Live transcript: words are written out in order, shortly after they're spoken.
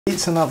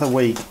It's another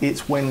week,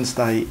 it's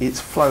Wednesday,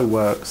 it's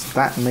Flowworks.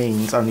 That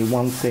means only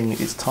one thing,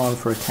 it's time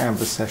for a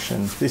canvas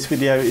session. This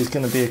video is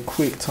going to be a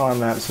quick time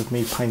lapse of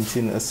me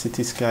painting a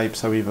cityscape,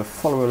 so either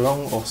follow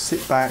along or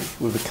sit back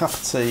with a cup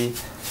of tea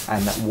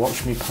and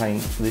watch me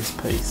paint this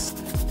piece.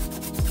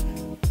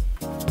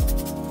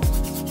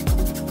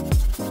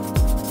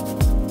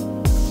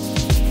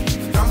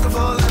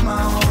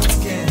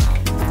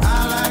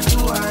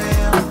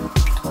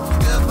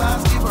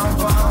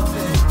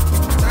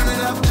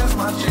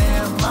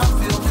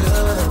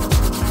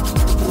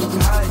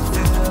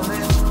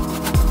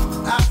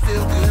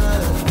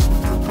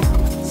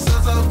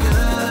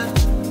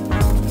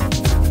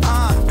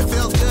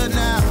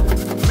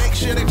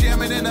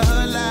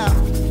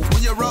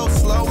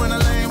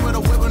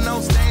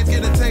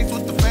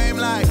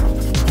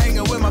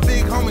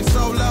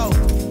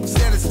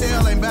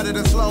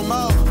 In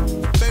slow-mo,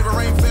 favor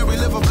ain't fair, we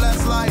live a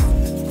blessed life.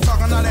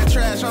 Talking all that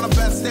trash on the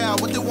best style,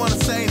 what they wanna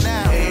say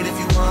now? Hate if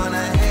you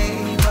wanna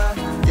hate, but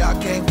y'all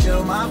can't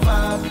kill my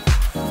vibe.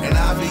 And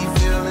I be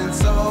feeling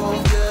so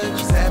good,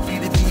 just happy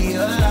to be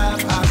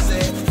alive. I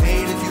said,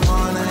 hate if you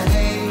wanna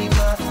hate,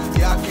 but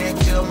y'all can't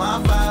kill my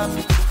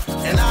vibe.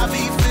 And I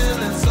be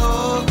feeling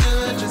so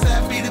good, just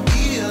happy to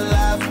be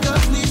alive.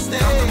 Cause we stay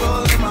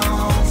comfortable in my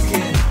own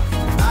skin.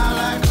 I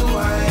like who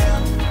I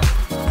am,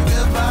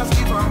 good vibes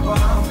keep on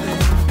bumping.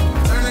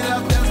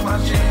 My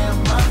jam,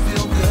 I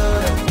feel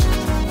good.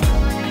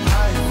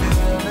 How you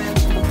feeling?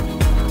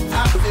 I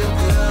feel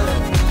good.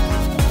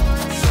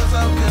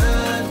 So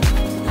good.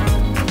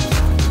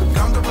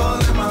 Comfortable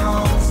in my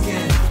own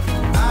skin.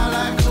 I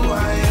like who I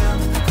am.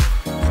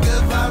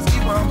 Good vibes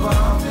keep on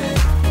bumping.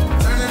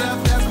 Turn it up,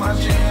 that's my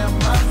jam.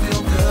 I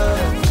feel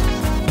good.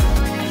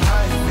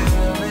 How you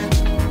feeling?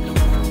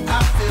 I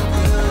feel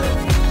good.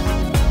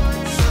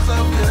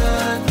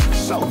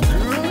 So good.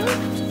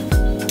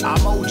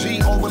 I'm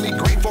OG, overly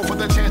grateful for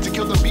the chance to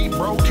kill the beat,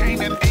 bro.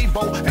 Kane and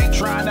Abo, ain't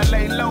trying to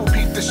lay low,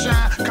 peep the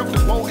shine.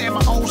 Comfortable in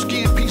my own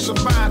skin, peace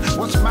of mind.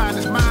 What's mine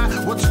is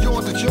mine, what's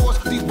yours is yours.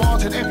 These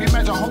bars in every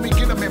measure, homie,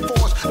 get them in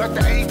force. Like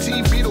the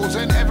 18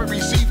 Beatles in every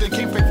season.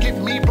 Can't forget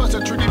me, plus the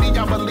Trinity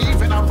I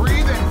believe in, I'm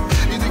breathing.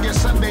 Either get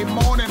Sunday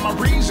morning, my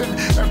reason.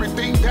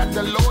 Everything that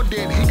the Lord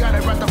did, he got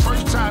it right the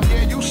first time.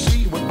 Yeah, you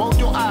see with both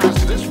your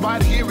eyes, this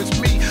right here is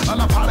me.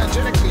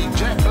 Unapologetically,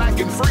 jet black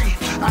and free.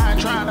 I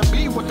ain't trying to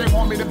be what they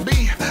want me to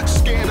be.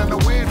 Scared of the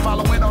wind,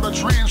 following all the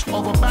trends.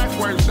 Over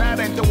backwards, that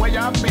ain't the way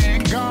I've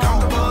been gone.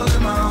 Comfortable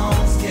in my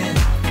own skin.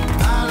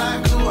 I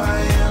like who I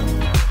am.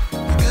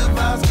 Good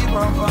vibes keep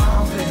on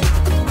bumping.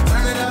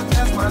 Turn it up,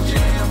 that's my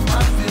jam.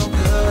 I feel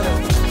good.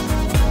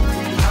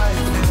 How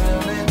you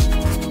feeling?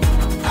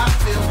 I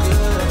feel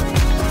good.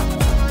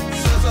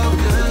 So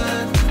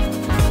good.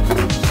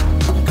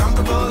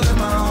 Comfortable in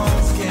my own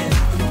skin.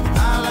 I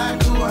like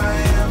who I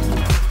am.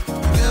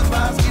 Good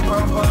vibes keep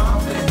on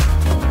bumping.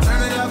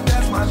 Turn it up,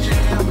 that's my jam.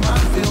 I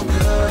feel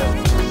good.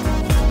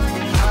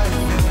 How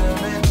you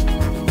feeling?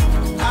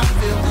 I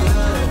feel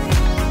good.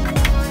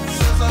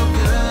 So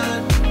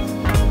good.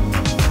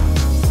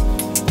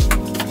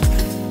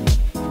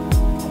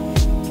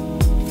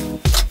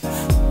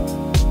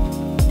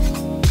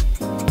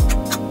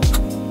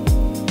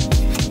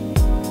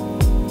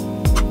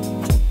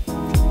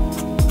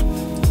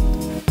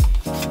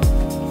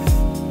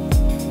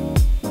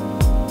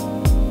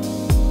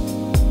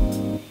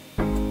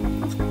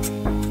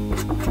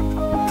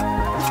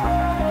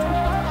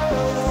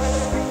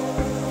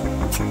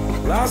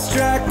 Lost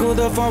track of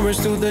the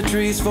forest through the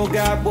trees,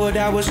 forgot what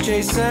I was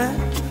chasing.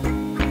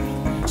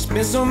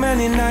 Spent so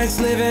many nights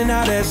living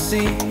out at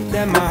sea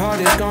that my heart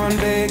is gone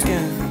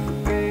vacant.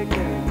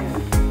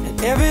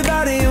 And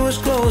everybody who was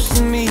close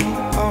to me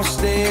all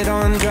stayed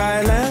on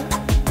dry land.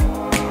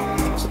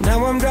 So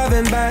now I'm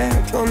driving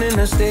back on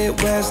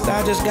Interstate West,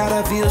 I just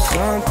gotta feel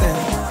something.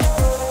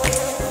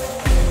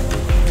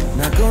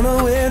 Not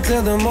gonna wait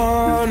till the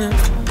morning,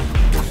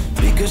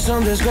 because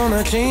something's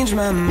gonna change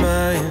my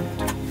mind.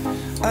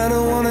 I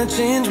don't wanna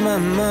change my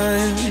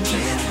mind.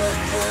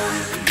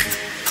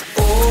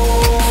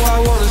 Oh, I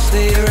wanna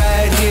stay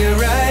right here,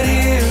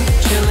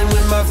 chilling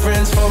with my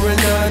friends for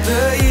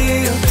another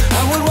year.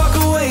 I would walk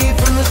away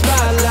from the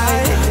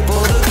spotlight for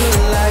the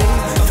good life.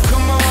 Oh,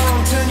 come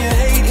on, turn your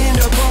hate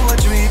into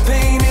poetry,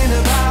 pain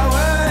into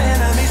power,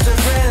 enemies to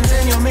friends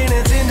and your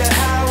minutes into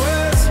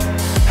hours.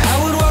 I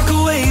would walk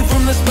away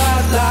from the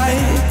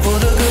spotlight for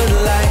the good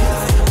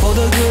life, for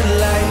the good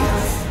life.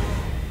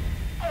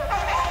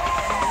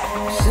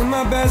 Send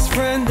my best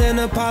friend an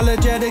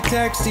apologetic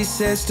text, he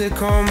says to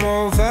come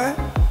over.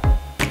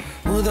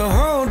 Well, the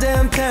whole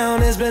damn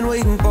town has been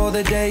waiting for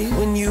the day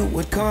when you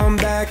would come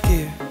back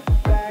here.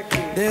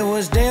 There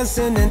was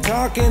dancing and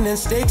talking and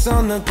steaks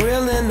on the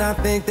grill, and I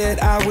think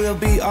that I will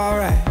be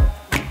alright.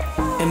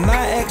 And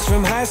my ex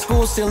from high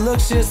school still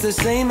looks just the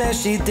same as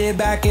she did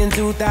back in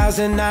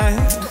 2009.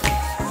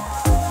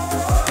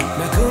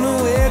 Not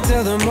gonna wait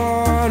till the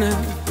morning,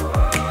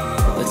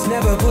 let's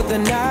never put the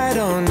night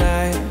on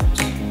ice.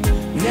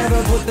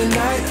 Never put the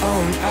night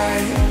on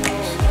ice.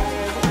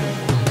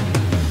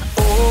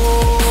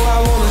 Oh, I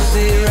wanna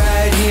stay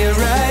right here,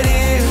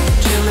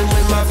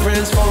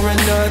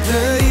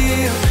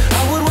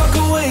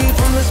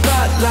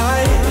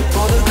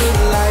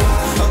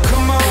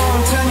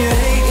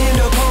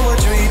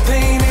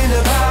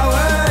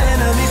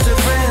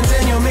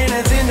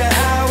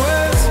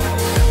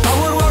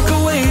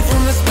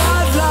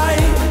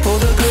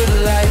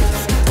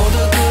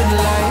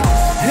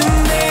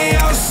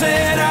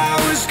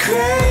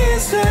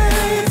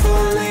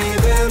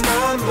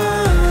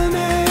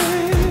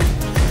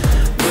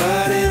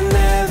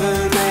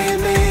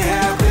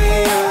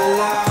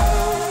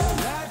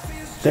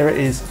 There it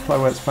is,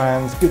 SAILBOATS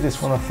fans. Give this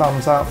one a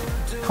thumbs up,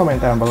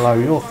 comment down below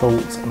your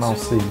thoughts, and I'll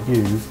see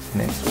you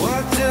next week.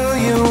 What do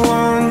you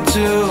want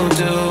to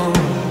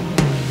do?